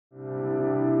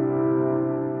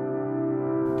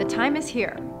The time is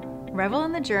here. Revel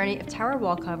in the journey of tower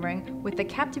wall covering with the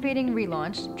captivating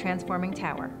relaunch Transforming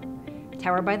Tower.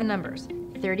 Tower by the numbers,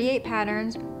 38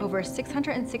 patterns, over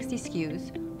 660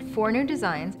 SKUs, 4 new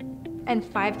designs, and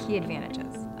 5 key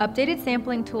advantages. Updated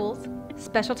sampling tools,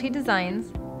 specialty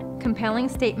designs, compelling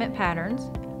statement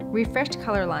patterns, refreshed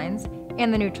color lines,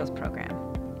 and the neutrals program.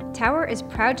 Tower is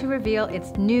proud to reveal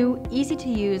its new,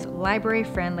 easy-to-use,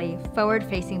 library-friendly,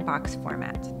 forward-facing box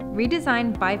format.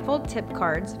 Redesigned bifold tip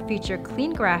cards feature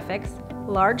clean graphics,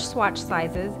 large swatch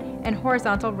sizes, and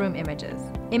horizontal room images.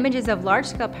 Images of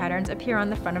large-scale patterns appear on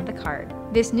the front of the card.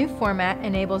 This new format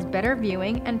enables better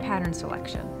viewing and pattern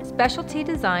selection. Specialty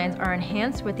designs are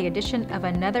enhanced with the addition of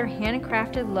another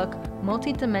handcrafted look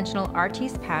multi-dimensional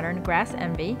artiste pattern, Grass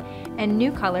Envy, and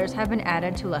new colors have been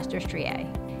added to Luster Striae.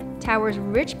 Tower's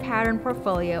rich pattern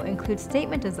portfolio includes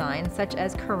statement designs such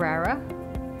as Carrara,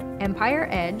 Empire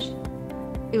Edge,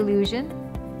 Illusion,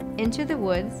 Into the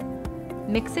Woods,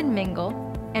 Mix and Mingle,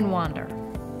 and Wander.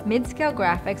 Mid-scale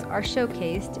graphics are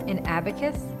showcased in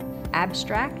Abacus,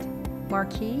 Abstract,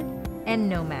 Marquee, and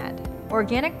Nomad.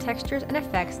 Organic textures and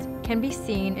effects can be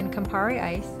seen in Campari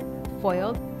Ice,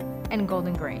 Foiled, and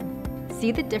Golden Grain.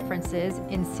 See the differences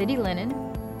in City Linen,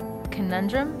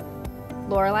 Conundrum,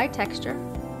 Lorelei Texture,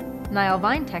 Nile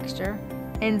Vine Texture,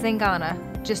 and Zangana,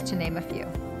 just to name a few.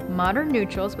 Modern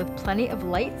neutrals with plenty of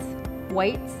lights,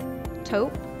 whites,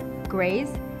 taupe, grays,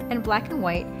 and black and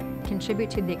white contribute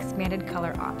to the expanded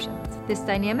color options. This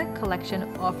dynamic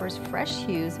collection offers fresh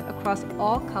hues across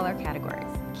all color categories.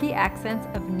 Key accents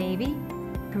of navy,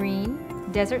 green,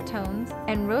 desert tones,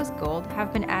 and rose gold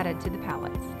have been added to the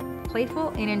palettes. Playful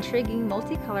and intriguing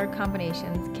multicolored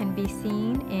combinations can be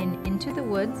seen in Into the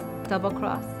Woods, Double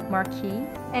Cross, Marquee,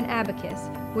 and Abacus,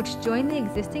 which join the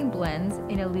existing blends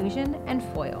in Illusion and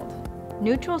Foiled.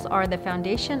 Neutrals are the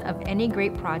foundation of any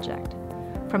great project.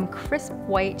 From crisp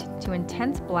white to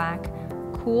intense black,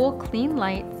 cool, clean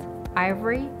lights,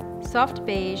 ivory, soft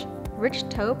beige, rich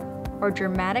taupe, or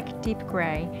dramatic deep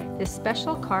gray, this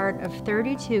special card of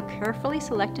 32 carefully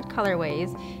selected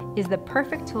colorways is the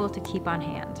perfect tool to keep on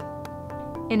hand.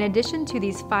 In addition to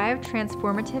these 5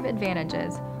 transformative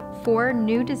advantages, 4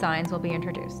 new designs will be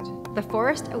introduced. The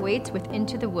forest awaits with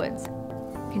Into the Woods,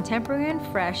 contemporary and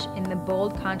fresh in the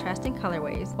bold contrasting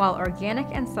colorways, while organic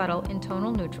and subtle in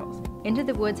tonal neutrals. Into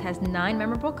the Woods has 9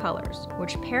 memorable colors,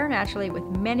 which pair naturally with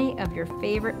many of your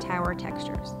favorite tower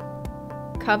textures.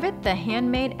 Covet the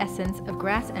handmade essence of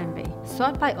Grass Envy,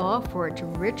 sought by all for its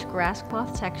rich grass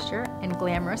cloth texture and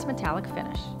glamorous metallic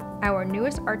finish. Our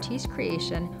newest artiste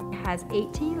creation has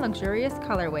 18 luxurious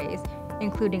colorways,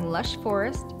 including Lush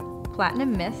Forest,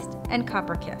 Platinum Mist, and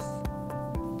Copper Kiss.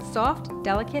 Soft,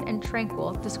 delicate, and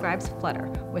tranquil describes Flutter,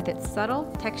 with its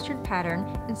subtle, textured pattern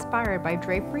inspired by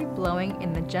drapery blowing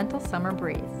in the gentle summer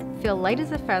breeze. Feel light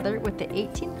as a feather with the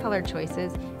 18 color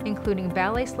choices, including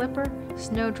Ballet Slipper,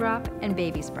 Snowdrop, and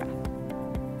Baby's Breath.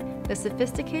 The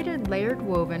sophisticated layered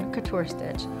woven couture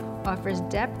stitch offers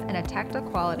depth and a tactile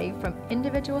quality from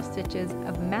individual stitches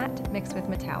of matte mixed with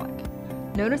metallic.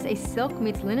 Notice a silk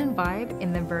meets linen vibe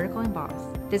in the vertical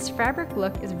emboss. This fabric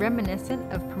look is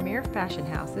reminiscent of premier fashion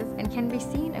houses and can be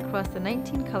seen across the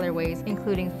 19 colorways,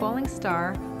 including Falling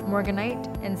Star,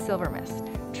 Morganite, and Silver Mist.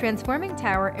 Transforming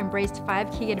Tower embraced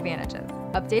 5 key advantages: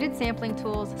 updated sampling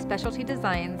tools, specialty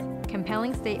designs,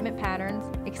 compelling statement patterns,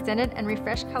 extended and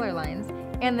refreshed color lines,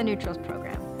 and the neutrals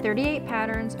program. 38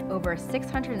 patterns, over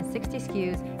 660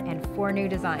 SKUs, and 4 new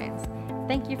designs.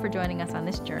 Thank you for joining us on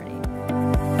this journey.